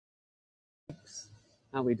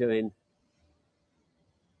How we doing?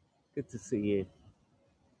 Good to see you.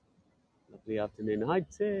 Lovely afternoon. Hi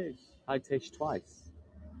Tish. Hi Tish twice.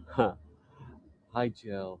 Huh. Hi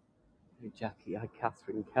Jill. Hi Jackie. Hi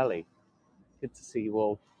Catherine Kelly. Good to see you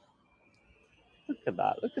all. Look at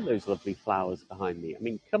that. Look at those lovely flowers behind me. I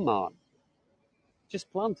mean, come on.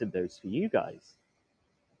 Just planted those for you guys.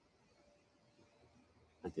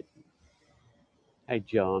 I didn't. Hey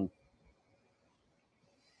John.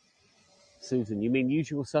 Susan, you mean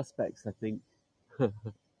usual suspects, I think.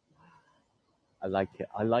 I like it.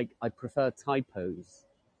 I prefer typos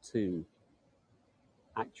to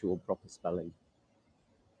actual proper spelling.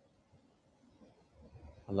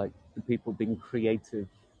 I like the people being creative.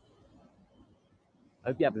 I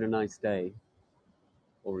hope you're having a nice day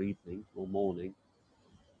or evening or morning.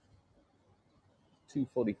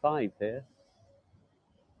 2:45 here.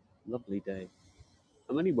 Lovely day.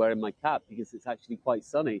 I'm only wearing my cap because it's actually quite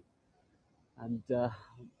sunny, and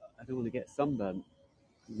I don't want to get sunburnt.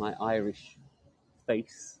 My Irish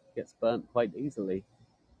face gets burnt quite easily.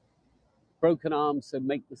 Broken arm, so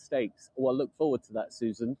make mistakes. Oh, I look forward to that,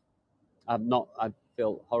 Susan. I'm not. I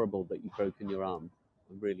feel horrible that you've broken your arm.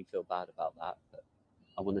 I really feel bad about that, but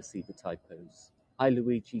I want to see the typos. Hi,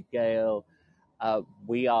 Luigi Gale.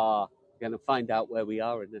 We are going to find out where we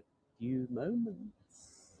are in a few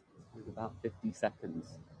moments. In about 50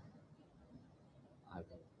 seconds. I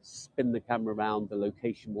will spin the camera around. The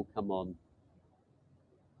location will come on.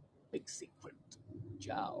 Big secret.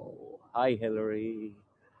 Ciao. Hi, Hillary.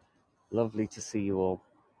 Lovely to see you all.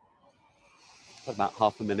 Got about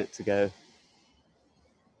half a minute to go.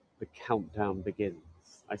 The countdown begins.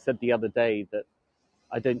 I said the other day that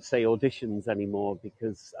I don't say auditions anymore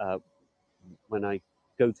because when I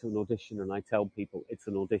go to an audition and I tell people it's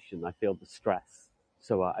an audition, I feel the stress.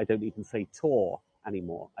 So I don't even say tour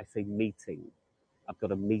anymore. I say meeting. I've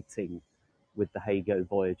got a meeting with the Heygo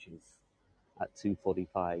Voyages at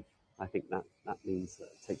 2:45. I think that means that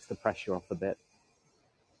it takes the pressure off a bit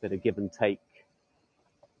of give and take.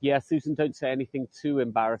 Yeah, Susan, don't say anything too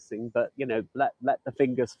embarrassing, but let the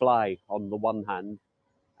fingers fly on the one hand.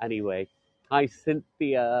 Anyway, hi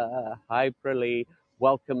Cynthia, hi Prilly,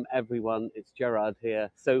 welcome everyone. It's Gerard here.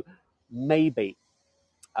 So maybe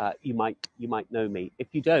you might know me.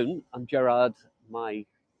 If you don't, I'm Gerard. My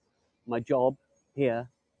job here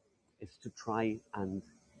is to try and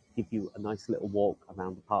give you a nice little walk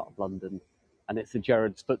around the part of London, and it's a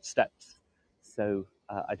Gerard's footsteps. So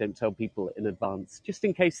I don't tell people in advance, just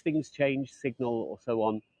in case things change, signal or so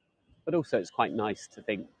on. But also it's quite nice to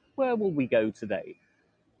think, where will we go today?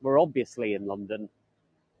 We're obviously in London.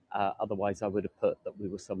 Otherwise I would have put that we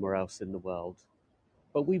were somewhere else in the world.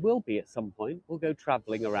 But we will be at some point. We'll go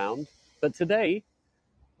travelling around. But today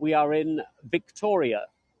we are in Victoria,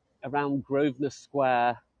 around Grosvenor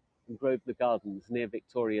Square and Grosvenor Gardens near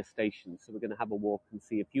Victoria Station. So we're going to have a walk and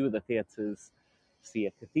see a few of the theatres, see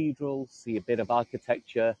a cathedral, see a bit of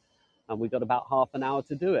architecture, and we've got about half an hour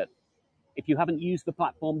to do it. If you haven't used the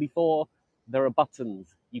platform before, there are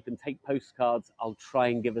buttons. You can take postcards. I'll try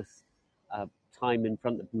and give us time in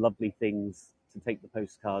front of lovely things to take the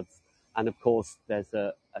postcards. And of course, there's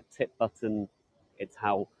a tip button. It's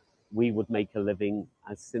how we would make a living,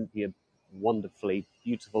 as Cynthia, wonderfully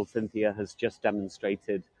beautiful Cynthia, has just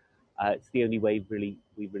demonstrated. It's the only way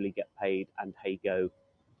we really get paid, and Heygo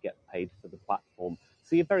get paid for the platform.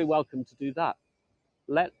 So you're very welcome to do that.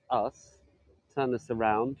 Let us turn us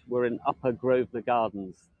around. We're in Upper Grosvenor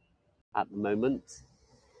Gardens at the moment.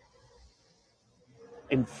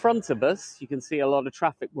 In front of us, you can see a lot of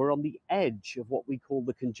traffic. We're on the edge of what we call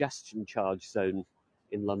the congestion charge zone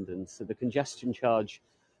in London. So the congestion charge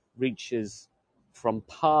reaches from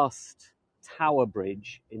past Tower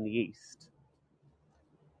Bridge in the east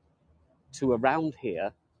to around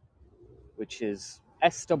here, which is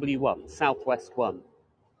SW1, Southwest 1.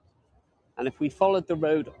 And if we followed the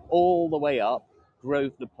road all the way up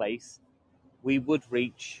Grosvenor Place, we would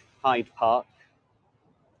reach Hyde Park,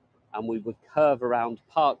 and we would curve around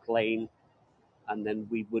Park Lane, and then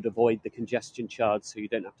we would avoid the congestion charge, so you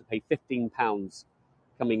don't have to pay £15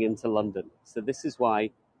 coming into London. So this is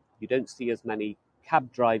why you don't see as many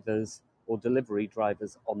cab drivers or delivery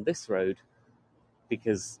drivers on this road,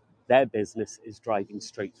 because their business is driving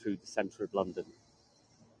straight through the centre of London.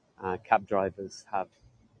 Cab drivers have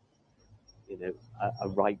a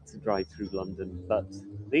right to drive through London, but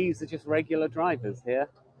these are just regular drivers here.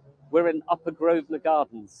 We're in Upper Grosvenor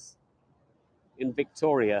Gardens in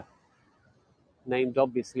Victoria, named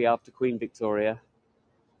obviously after Queen Victoria.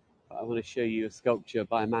 But I want to show you a sculpture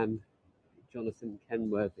by a man, Jonathan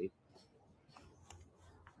Kenworthy.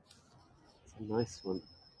 It's a nice one.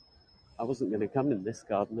 I wasn't going to come in this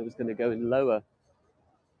garden. I was going to go in Lower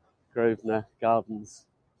Grosvenor Gardens.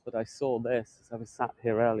 But I saw this as I was sat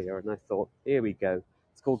here earlier, and I thought, here we go.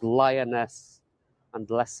 It's called Lioness and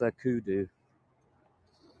Lesser Kudu.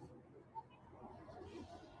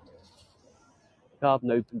 The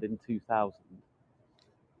garden opened in 2000.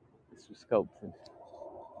 This was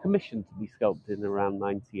commissioned to be sculpted in around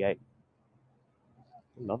 98. I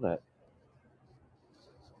love it.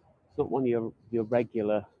 It's not one of your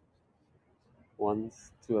regular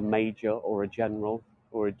ones to a major or a general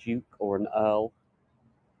or a duke or an earl.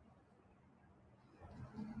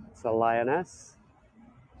 It's a lioness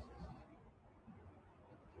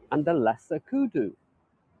and a lesser kudu.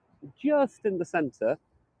 Just in the centre,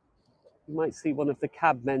 you might see one of the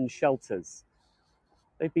cabmen's shelters.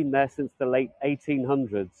 They've been there since the late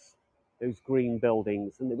 1800s, those green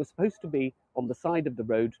buildings, and they were supposed to be on the side of the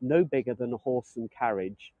road, no bigger than a horse and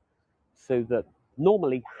carriage, so that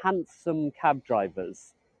normally hansom cab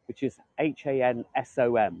drivers, which is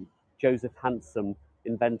Hansom, Joseph Hansom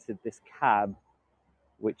invented this cab,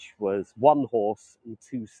 which was one horse and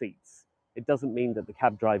two seats. It doesn't mean that the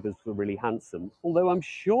cab drivers were really handsome, although I'm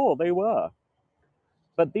sure they were.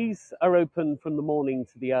 But these are open from the morning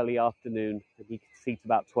to the early afternoon, and you can seat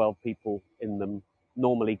about 12 people in them,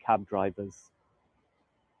 normally cab drivers.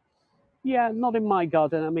 Yeah, not in my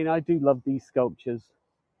garden. I mean, I do love these sculptures,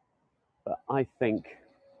 but I think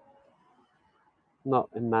not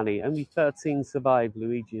in many. Only 13 survive,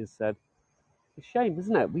 Luigi has said. It's a shame,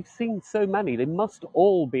 isn't it? We've seen so many. They must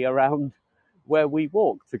all be around where we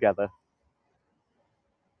walk together.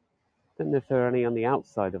 Don't know if there are any on the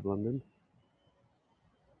outside of London.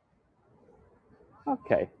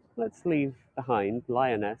 Okay, let's leave behind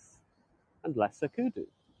Lioness and Lesser Kudu.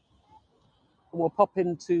 And we'll pop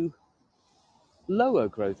into Lower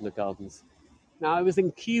Grosvenor Gardens. Now, I was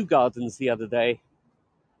in Kew Gardens the other day,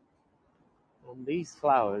 and these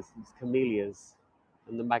flowers, these camellias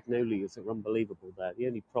and the magnolias are unbelievable there. The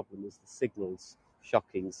only problem is the signal's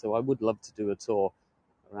shocking, so I would love to do a tour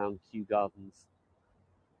around Kew Gardens,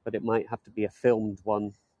 but it might have to be a filmed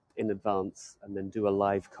one in advance and then do a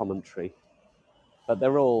live commentary. But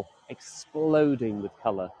they're all exploding with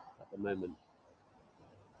colour at the moment.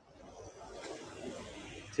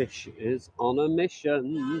 Tish is on a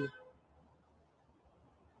mission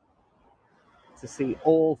to see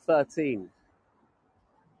all 13.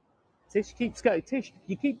 Tish keeps going. Tish,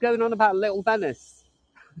 you keep going on about Little Venice.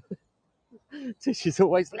 Tish is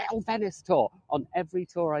always Little Venice tour on every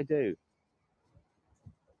tour I do.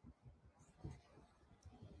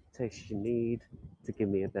 Tish, you need to give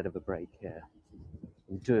me a bit of a break here.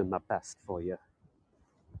 I'm doing my best for you.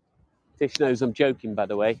 Tish knows I'm joking, by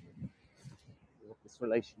the way. We have this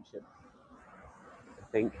relationship,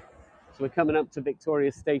 I think. So we're coming up to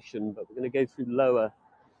Victoria Station, but we're going to go through Lower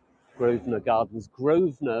Grosvenor Gardens.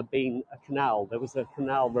 Grosvenor being a canal. There was a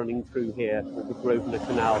canal running through here called the Grosvenor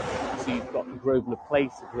Canal. So you've got the Grosvenor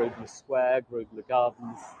Place, the Grosvenor Square, Grosvenor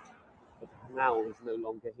Gardens, but the canal is no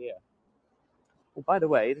longer here. Well, by the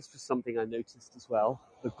way, this was something I noticed as well.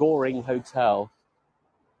 The Goring Hotel.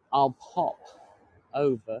 I'll pop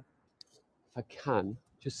over, if I can,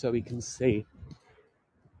 just so we can see.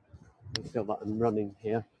 I feel that I'm running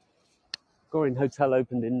here. Goring Hotel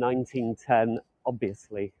opened in 1910,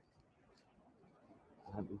 obviously.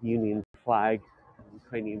 The Union flag,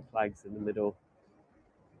 Ukrainian flags in the middle.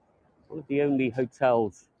 One of the only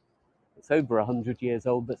hotels that's over 100 years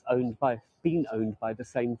old that's been owned by the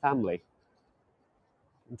same family.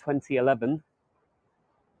 In 2011,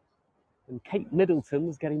 when Kate Middleton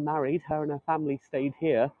was getting married, her and her family stayed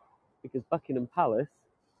here because Buckingham Palace,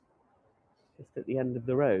 just at the end of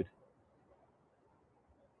the road.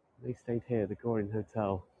 They stayed here, the Goring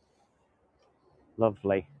Hotel.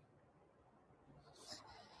 Lovely.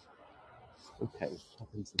 Okay, pop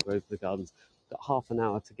into the Grosvenor Gardens. Got half an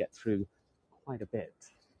hour to get through quite a bit.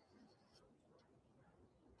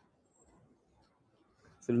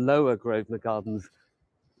 So Lower Grosvenor Gardens.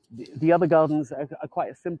 The other gardens are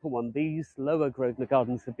quite a simple one. These Lower Grosvenor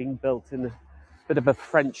Gardens have been built in a bit of a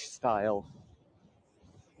French style.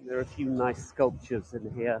 There are a few nice sculptures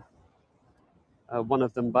in here. One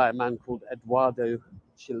of them by a man called Eduardo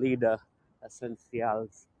Chillida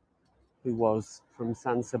Esencials, who was from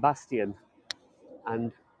San Sebastian.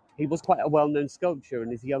 And he was quite a well-known sculptor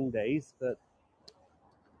in his young days, but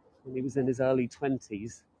when he was in his early 20s,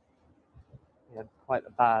 he had quite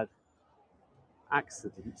a bad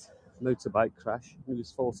accident, motorbike crash, and he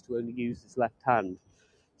was forced to only use his left hand.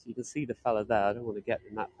 So you can see the fella there. I don't want to get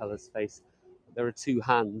in that fella's face. But there are two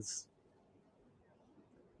hands,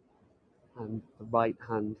 and the right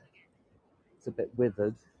hand is a bit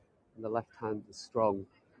withered, and the left hand is strong.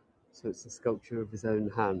 So it's a sculpture of his own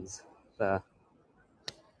hands there.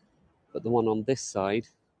 But the one on this side,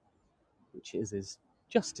 which is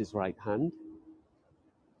just his right hand,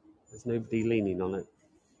 there's nobody leaning on it.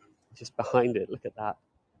 Just behind it, look at that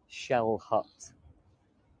shell hut.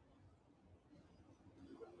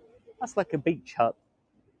 That's like a beach hut,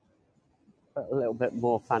 but a little bit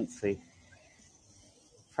more fancy.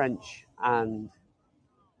 French and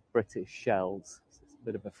British shells. So it's a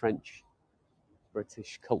bit of a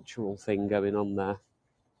French-British cultural thing going on there.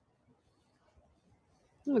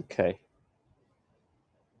 Okay.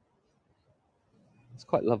 It's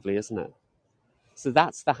quite lovely, isn't it? So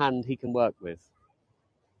that's the hand he can work with.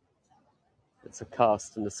 It's a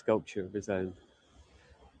cast and a sculpture of his own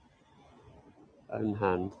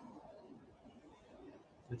hand.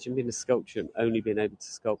 Imagine being a sculptor and only being able to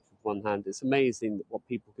sculpt with one hand. It's amazing what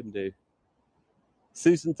people can do.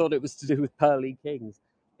 Susan thought it was to do with pearly kings.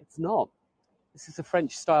 It's not. This is a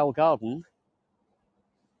French-style garden,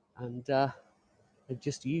 and they've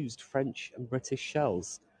just used French and British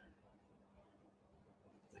shells.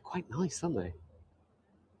 They're quite nice, aren't they?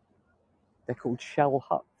 They're called shell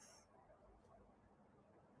huts.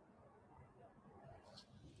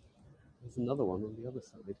 There's another one on the other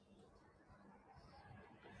side.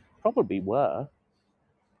 Probably were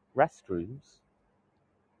restrooms.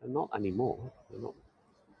 They're not anymore. They're not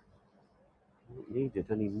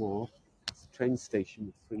needed anymore. It's a train station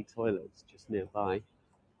with 3 toilets just nearby.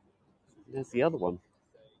 And there's the other one.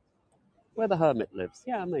 Where the hermit lives.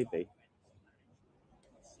 Yeah, maybe.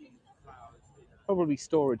 Probably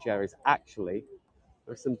storage areas. Actually,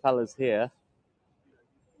 there are some fellas here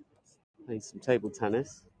playing some table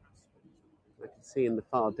tennis. I can see in the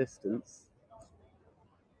far distance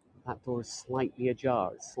that door is slightly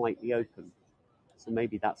ajar. It's slightly open. So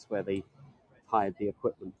maybe that's where they hired the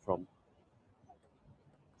equipment from.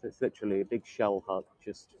 So it's literally a big shell hut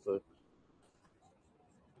just for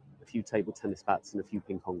a few table tennis bats and a few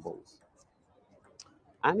ping pong balls.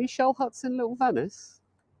 Any shell huts in Little Venice?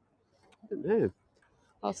 I don't know.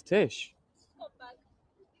 Ask Tish.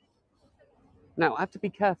 Now, I have to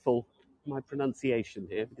be careful with my pronunciation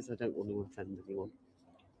here because I don't want to offend anyone.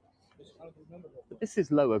 But this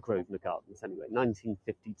is Lower Grosvenor Gardens anyway,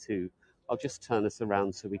 1952. I'll just turn us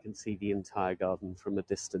around so we can see the entire garden from a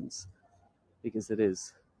distance because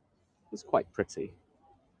it's quite pretty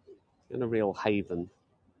and a real haven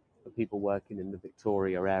for people working in the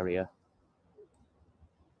Victoria area.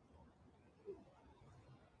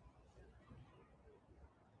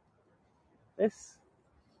 This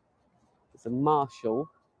is a marshal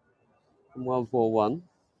from World War One,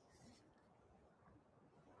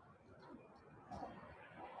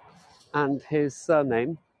 and his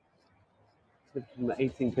surname lived from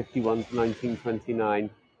 1851 to 1929,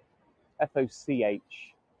 Foch.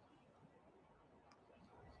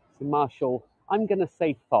 So Marshal, I'm going to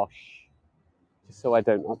say Foch, just so I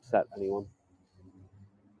don't upset anyone.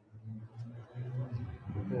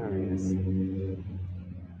 There he is.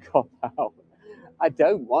 God, how? I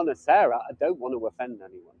don't want to, Sarah. I don't want to offend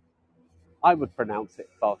anyone. I would pronounce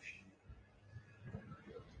it Foch.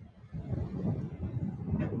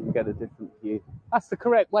 You can get a different view. That's the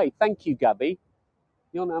correct way. Thank you, Gabby.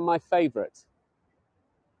 You're now my favourite.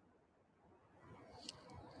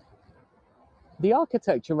 The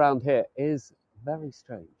architecture around here is very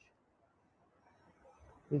strange.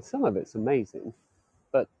 I mean, some of it's amazing,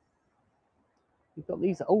 but you've got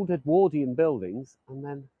these old Edwardian buildings and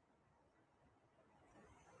then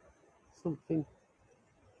something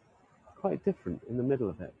quite different in the middle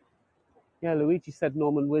of it. Yeah, Luigi said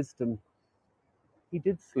Norman Wisdom. He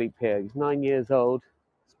did sleep here. He was 9 years old.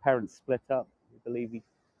 His parents split up. I believe he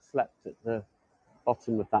slept at the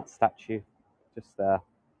bottom of that statue, just there.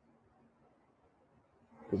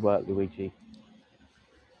 Good work, Luigi.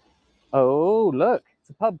 Oh, look,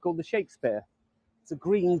 it's a pub called the Shakespeare. It's a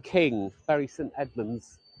Green King, Bury St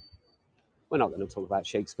Edmunds. We're not going to talk about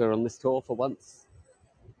Shakespeare on this tour for once,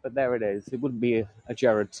 but there it is. It wouldn't be a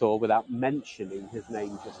Gerard tour without mentioning his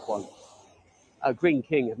name just once. Green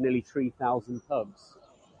King have nearly 3,000 pubs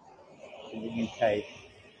in the UK.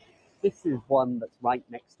 This is one that's right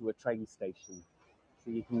next to a train station, so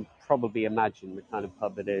you can probably imagine the kind of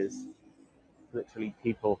pub it is. Literally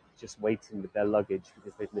people just waiting with their luggage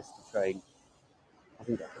because they've missed the train. I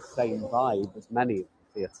think that's the same vibe as many of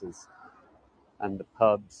the theatres and the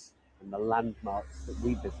pubs and the landmarks that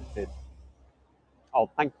we visited. Oh,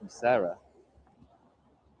 thank you, Sarah.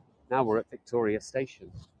 Now we're at Victoria Station.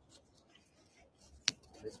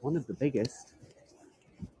 It's one of the biggest.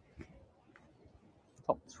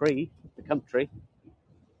 Top 3 of the country.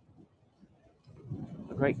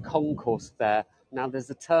 A great concourse there. Now there's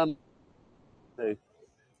a term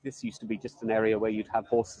This used to be just an area where you'd have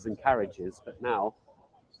horses and carriages, but now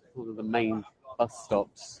one of the main bus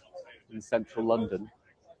stops in central London,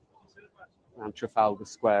 and Trafalgar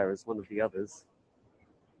Square is one of the others.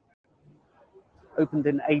 Opened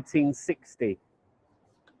in 1860.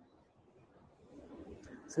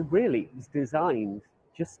 So really, it was designed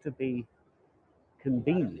just to be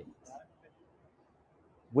convenient.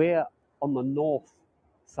 We're on the north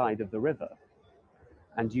side of the river,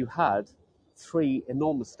 and you had three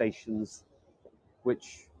enormous stations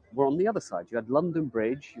which were on the other side. You had London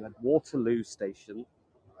Bridge, you had Waterloo Station,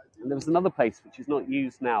 and there was another place which is not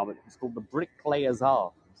used now, but it was called the Bricklayers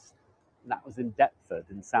Arms. And that was in Deptford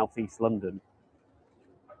in southeast London.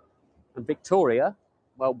 And Victoria,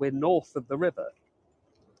 well, we're north of the river.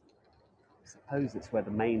 I suppose it's where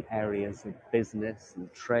the main areas of business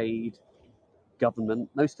and trade, government,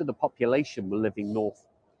 most of the population were living north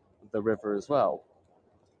of the river as well.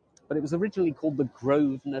 But it was originally called the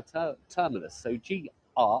Grosvenor Terminus, so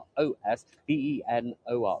Grosvenor,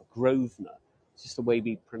 Grosvenor. It's just the way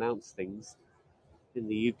we pronounce things in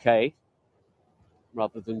the UK,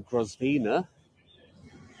 rather than Grosvenor.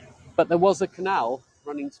 But there was a canal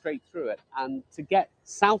running straight through it, and to get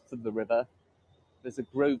south of the river, there's a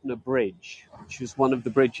Grosvenor Bridge, which is one of the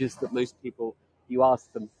bridges that most people, you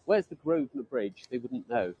ask them, where's the Grosvenor Bridge? They wouldn't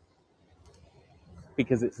know,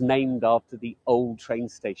 because it's named after the old train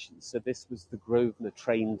station. So this was the Grosvenor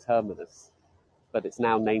train terminus, but it's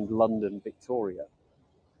now named London Victoria.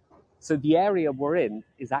 So the area we're in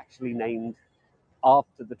is actually named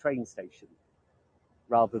after the train station,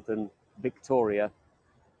 rather than Victoria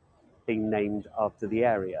being named after the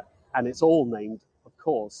area. And it's all named, of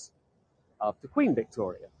course, after Queen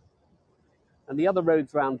Victoria. And the other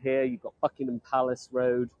roads around here, you've got Buckingham Palace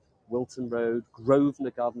Road, Wilton Road,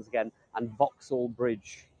 Grosvenor Gardens again, and Vauxhall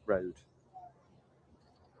Bridge Road.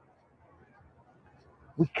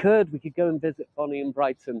 We could go and visit Bonnie and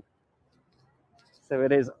Brighton. So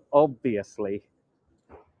it is obviously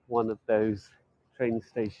one of those train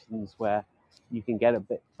stations where you can get a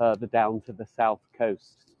bit further down to the south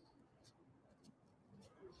coast.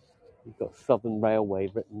 You've got Southern Railway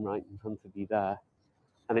written right in front of you there.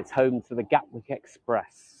 And it's home to the Gatwick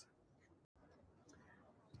Express.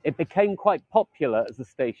 It became quite popular as a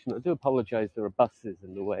station. I do apologise, there are buses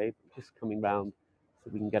in the way, just coming round so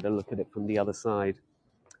we can get a look at it from the other side.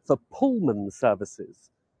 For Pullman services,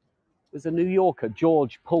 there's a New Yorker,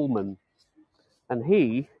 George Pullman, and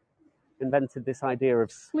he invented this idea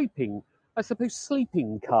of sleeping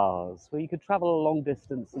cars, where you could travel a long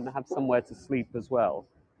distance and have somewhere to sleep as well.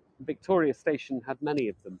 Victoria Station had many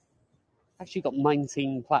of them. Actually got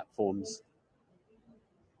 19 platforms.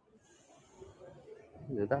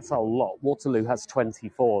 That's a lot. Waterloo has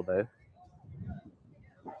 24 though.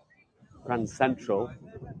 Grand Central,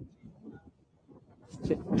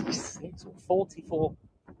 56 or 44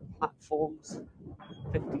 platforms,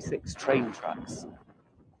 56 train tracks.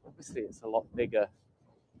 Obviously it's a lot bigger,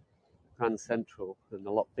 Grand Central, and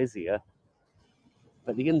a lot busier.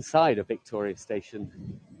 But the inside of Victoria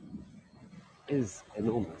Station is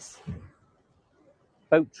enormous.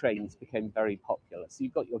 Boat trains became very popular. So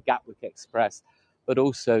you've got your Gatwick Express, but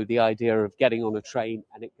also the idea of getting on a train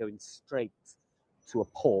and it going straight to a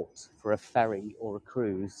port for a ferry or a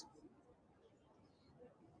cruise.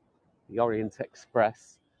 The Orient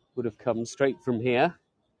Express would have come straight from here,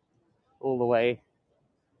 all the way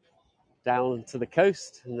down to the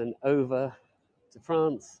coast and then over to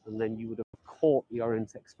France, and then you would have caught the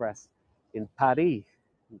Orient Express in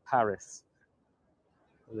Paris,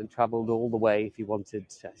 and then travelled all the way, if you wanted,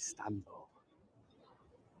 to Istanbul.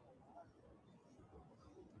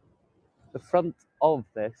 The front of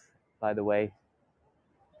this, by the way,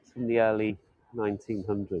 is from the early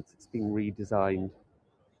 1900s. It's been redesigned.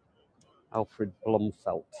 Alfred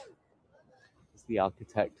Blomfelt is the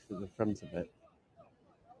architect for the front of it.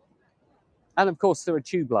 And of course, there are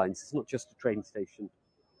tube lines. It's not just a train station.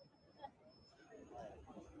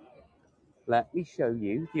 Let me show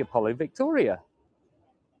you the Apollo Victoria.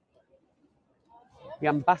 The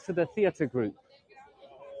Ambassador Theatre Group.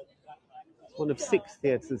 One of 6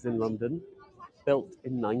 theatres in London, built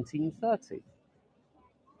in 1930.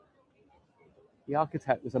 The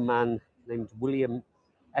architect was a man named William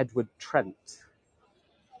Edward Trent.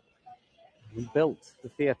 He built the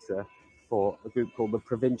theatre for a group called the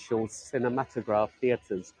Provincial Cinematograph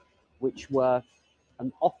Theatres, which were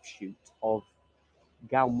an offshoot of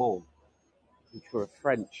Gaumont, which were a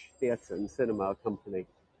French theatre and cinema company.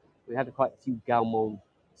 We had quite a few Gaumont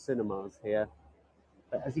cinemas here.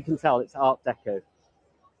 But as you can tell, it's Art Deco.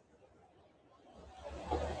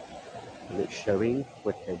 And it's showing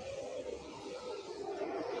wicked.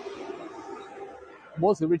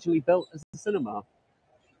 was originally built as a cinema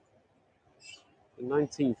in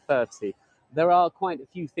 1930. There are quite a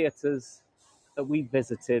few theatres that we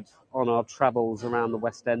visited on our travels around the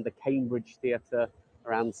West End. The Cambridge Theatre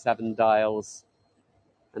around Seven Dials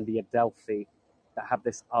and the Adelphi that have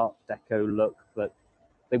this Art Deco look, but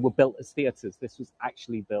they were built as theatres. This was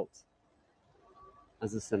actually built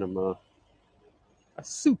as a cinema, a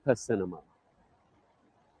super cinema.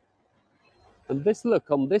 And this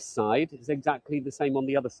look on this side is exactly the same on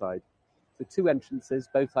the other side. So two entrances,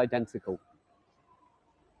 both identical.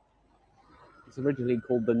 It's originally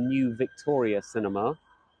called the New Victoria Cinema.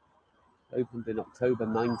 Opened in October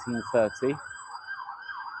 1930.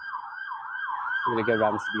 I'm going to go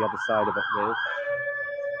round to the other side of it now.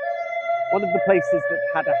 One of the places that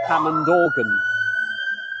had a Hammond organ.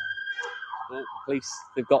 Oh, police,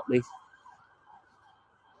 they've got me.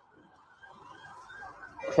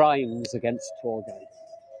 Crimes against tour guides.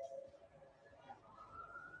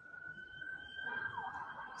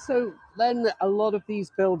 So then a lot of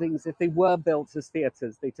these buildings, if they were built as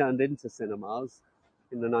theatres, they turned into cinemas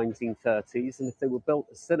in the 1930s. And if they were built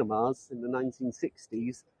as cinemas in the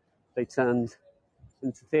 1960s, they turned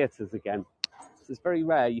into theatres again. So it's very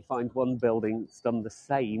rare you find one building that's done the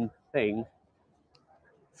same thing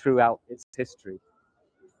throughout its history.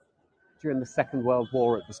 During the Second World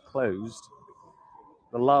War, it was closed.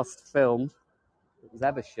 The last film that was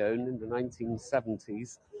ever shown in the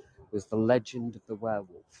 1970s was The Legend of the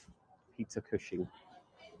Werewolf, Peter Cushing.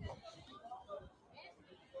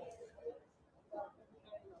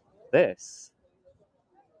 This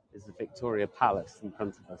is the Victoria Palace in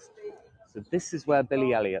front of us. So this is where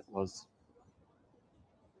Billy Elliot was.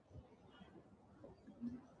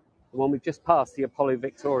 The one we've just passed, the Apollo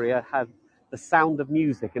Victoria, had The Sound of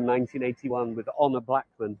Music in 1981 with Honor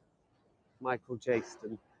Blackman, Michael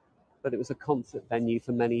Jaston. But it was a concert venue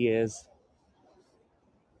for many years.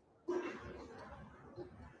 The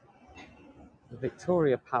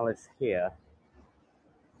Victoria Palace here,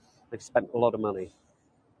 they've spent a lot of money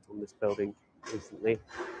on this building recently.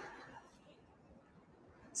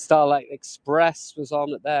 Starlight Express was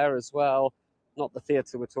on it there as well. Not the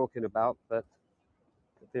theatre we're talking about, but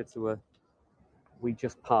the theatre we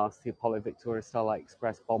just passed, the Apollo Victoria, Starlight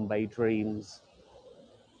Express, Bombay Dreams.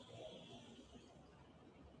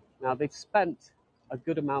 Now, they've spent a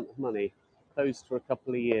good amount of money, closed for a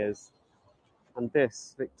couple of years, and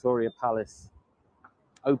this Victoria Palace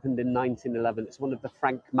opened in 1911. It's one of the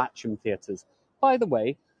Frank Matcham theatres. By the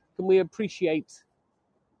way, can we appreciate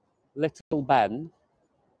Little Ben?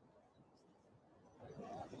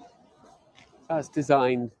 That's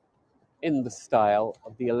designed in the style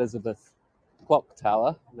of the Elizabeth Clock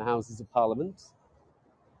Tower in the Houses of Parliament.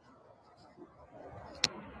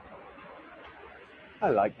 I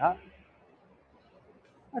like that.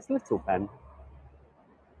 That's Little Ben.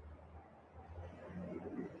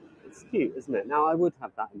 It's cute, isn't it? Now, I would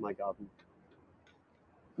have that in my garden.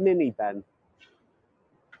 Mini Ben.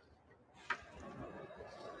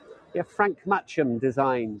 Yeah, Frank Matcham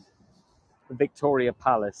designed the Victoria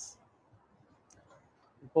Palace.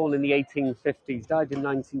 Born in the 1850s, died in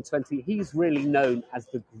 1920. He's really known as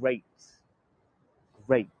the great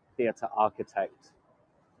theatre architect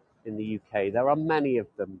in the UK. There are many of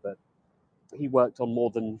them, but he worked on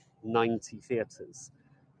more than 90 theatres.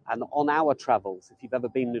 And on our travels, if you've ever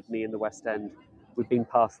been with me in the West End, we've been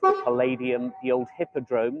past the Palladium, the old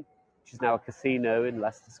Hippodrome, which is now a casino in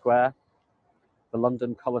Leicester Square, the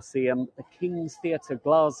London Coliseum, the King's Theatre,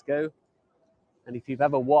 Glasgow. And if you've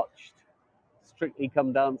ever watched Strictly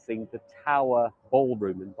Come Dancing, the Tower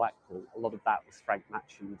Ballroom in Blackpool, a lot of that was Frank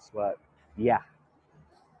Matcham's work. Yeah.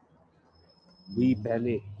 Wee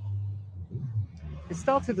Benny. It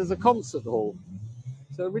started as a concert hall.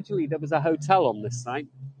 So originally there was a hotel on this site.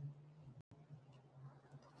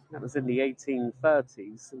 That was in the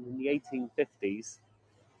 1830s. And in the 1850s,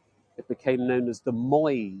 it became known as the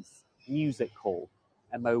Moyes Music Hall,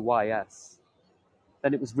 M-O-Y-S.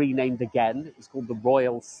 Then it was renamed again. It was called the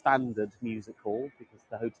Royal Standard Music Hall because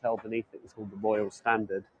the hotel beneath it was called the Royal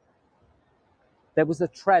Standard. There was a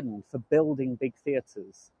trend for building big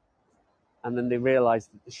theatres, and then they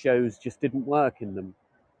realised that the shows just didn't work in them.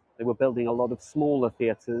 They were building a lot of smaller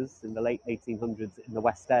theatres in the late 1800s in the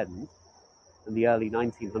West End and the early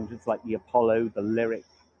 1900s, like the Apollo, the Lyric,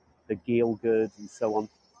 the Gielgud, and so on.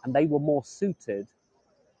 And they were more suited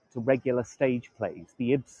to regular stage plays.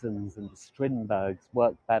 The Ibsens and the Strindbergs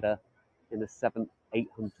worked better in a 700-800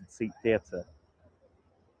 seat theatre.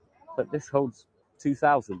 But this holds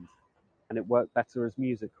 2,000, and it worked better as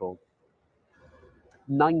music hall.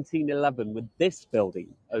 1911, when this building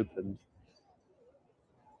opened,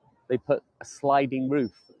 they put a sliding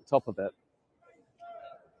roof at the top of it.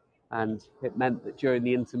 And it meant that during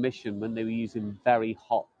the intermission, when they were using very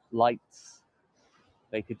hot lights,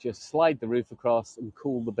 they could just slide the roof across and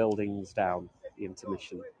cool the buildings down at the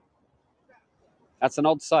intermission. That's an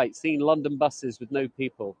odd sight, seeing London buses with no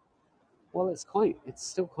people. Well, it's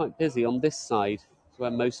still quite busy on this side,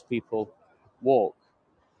 where most people walk.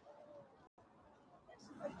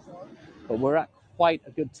 But we're at quite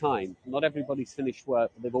a good time. Not everybody's finished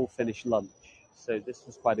work, but they've all finished lunch. So this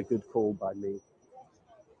was quite a good call by me.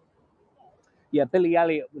 Yeah, Billy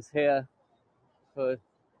Elliot was here for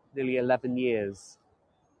nearly 11 years.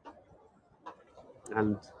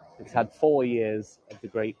 And it's had 4 years of the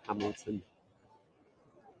Great Hamilton,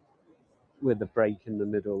 with a break in the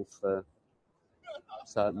middle for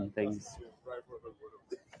certain things.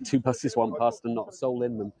 2 buses, 1 past, and not a soul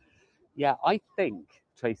in them. Yeah, I think,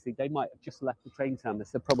 Tracy, they might have just left the train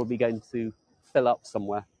terminus. They're probably going to fill up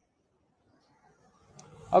somewhere.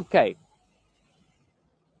 Okay.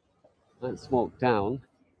 Let's walk down.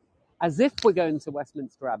 As if we're going to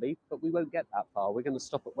Westminster Abbey, but we won't get that far. We're going to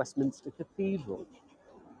stop at Westminster Cathedral.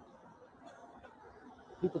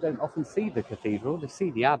 People don't often see the cathedral. They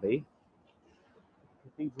see the Abbey.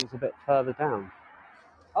 The cathedral's a bit further down.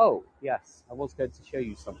 Oh, yes, I was going to show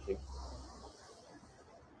you something.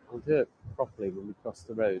 I'll do it properly when we cross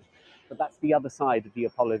the road. But that's the other side of the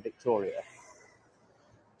Apollo Victoria,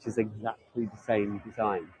 which is exactly the same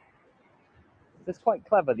design. It's quite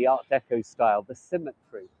clever, the Art Deco style, the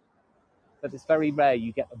symmetry. But it's very rare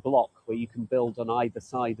you get a block where you can build on either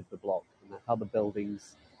side of the block and have other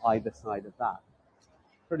buildings either side of that.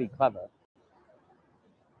 Pretty clever.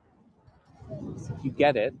 So if you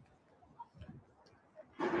get it,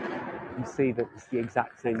 you see that it's the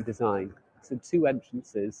exact same design. So 2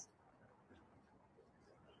 entrances,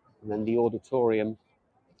 and then the auditorium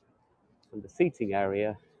and the seating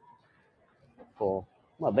area for,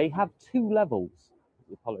 well, they have 2 levels at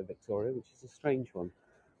the Apollo Victoria, which is a strange one.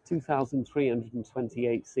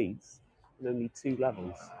 2,328 seats and only 2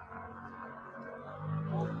 levels.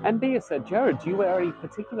 MB has said, Jared, do you wear a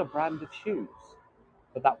particular brand of shoes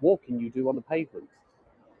for that walking you do on the pavement?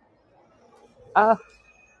 I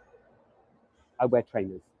wear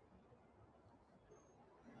trainers,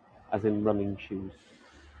 as in running shoes.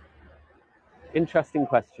 Interesting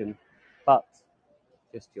question, but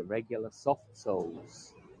just your regular soft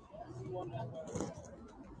soles.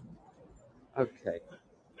 Okay,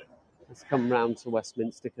 let's come round to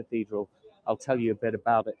Westminster Cathedral. I'll tell you a bit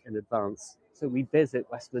about it in advance. So we visit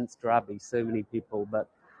Westminster Abbey, so many people, but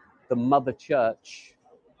the mother church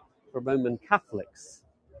for Roman Catholics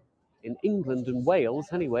in England and Wales,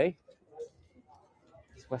 anyway,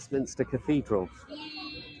 is Westminster Cathedral.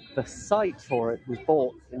 The site for it was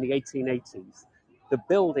bought in the 1880s. The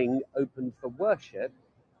building opened for worship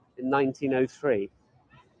in 1903.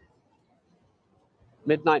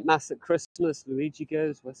 Midnight Mass at Christmas, Luigi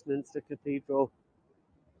goes, Westminster Cathedral.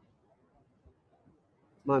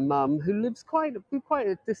 My mum, who lives quite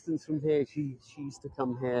a distance from here, she used to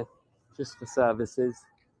come here just for services.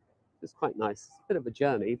 It's quite nice. It's a bit of a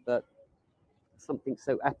journey, but something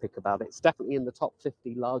so epic about it. It's definitely in the top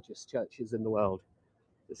 50 largest churches in the world.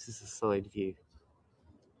 This is a side view.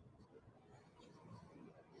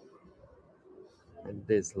 And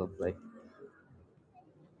it is lovely.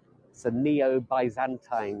 It's a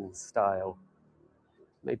neo-Byzantine style,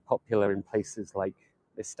 made popular in places like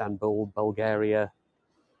Istanbul, Bulgaria,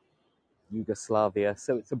 Yugoslavia.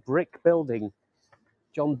 So it's a brick building.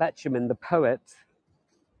 John Betjeman, the poet,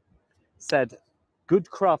 said, good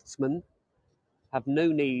craftsmen have no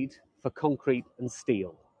need for concrete and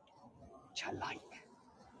steel, which I like.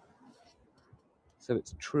 So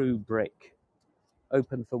it's true brick.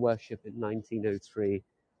 Opened for worship in 1903.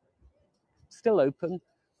 Still open.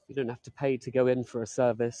 You don't have to pay to go in for a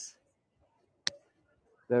service.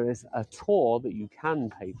 There is a tour that you can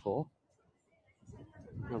pay for.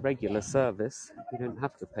 A regular service you don't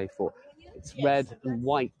have to pay for. It's red and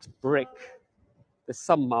white brick. There's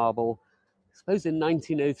some marble. I suppose in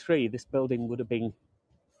 1903 this building would have been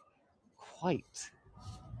quite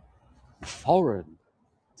foreign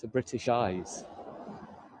to British eyes.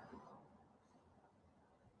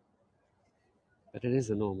 But it is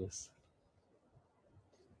enormous.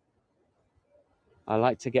 I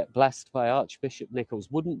like to get blessed by Archbishop Nichols.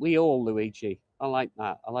 Wouldn't we all, Luigi? I like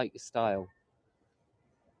that. I like your style.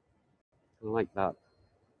 I like that.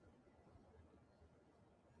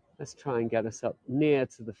 Let's try and get us up near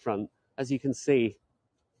to the front. As you can see,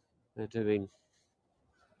 they're doing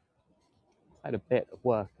quite a bit of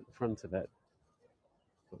work at the front of it.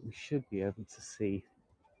 But we should be able to see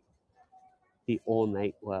the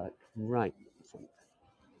ornate work right at the front.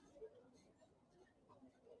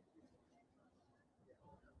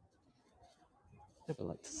 Never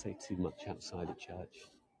like to say too much outside a church.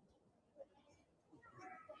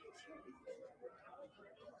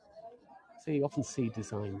 So you often see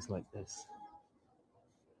designs like this.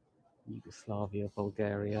 Yugoslavia,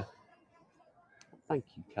 Bulgaria. Thank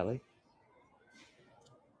you, Kelly.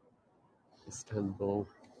 Istanbul,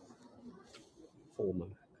 former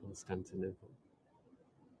Constantinople.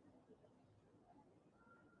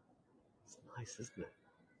 It's nice, isn't it?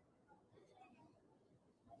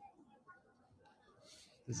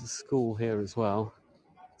 There's a school here as well,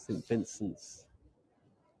 St. Vincent's.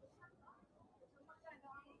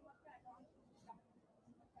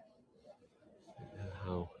 I don't know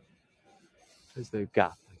how. There's no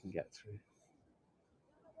gap I can get through.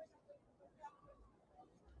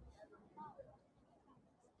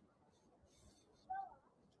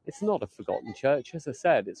 It's not a forgotten church, as I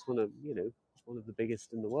said. It's one of the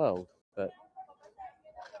biggest in the world. But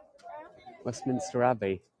Westminster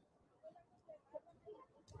Abbey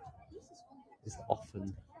is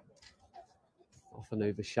often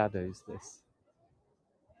overshadows this.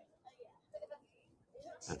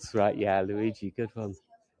 That's right, yeah, Luigi, good one.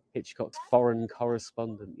 Hitchcock's foreign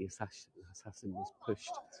correspondent, the assassin was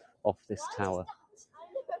pushed off this tower.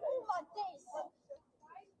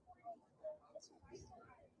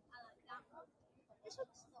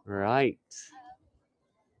 Right,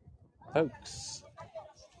 folks,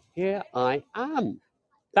 here I am.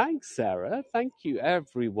 Thanks, Sarah. Thank you,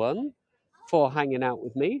 everyone, for hanging out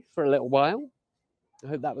with me for a little while. I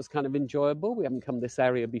hope that was kind of enjoyable. We haven't come this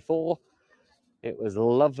area before. It was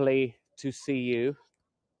lovely to see you.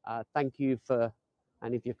 Thank you for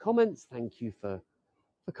any of your comments. Thank you for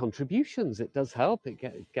contributions. It does help. It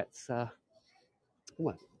gets it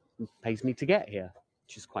pays me to get here,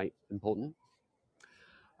 which is quite important.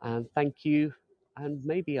 And thank you. And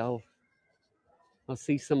maybe I'll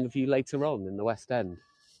see some of you later on in the West End.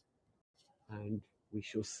 And we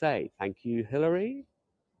shall say thank you, Hilary.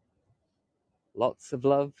 Lots of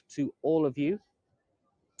love to all of you.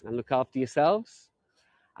 And look after yourselves.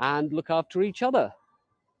 And look after each other.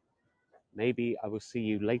 Maybe I will see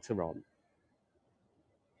you later on.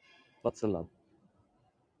 Lots of love.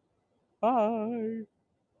 Bye.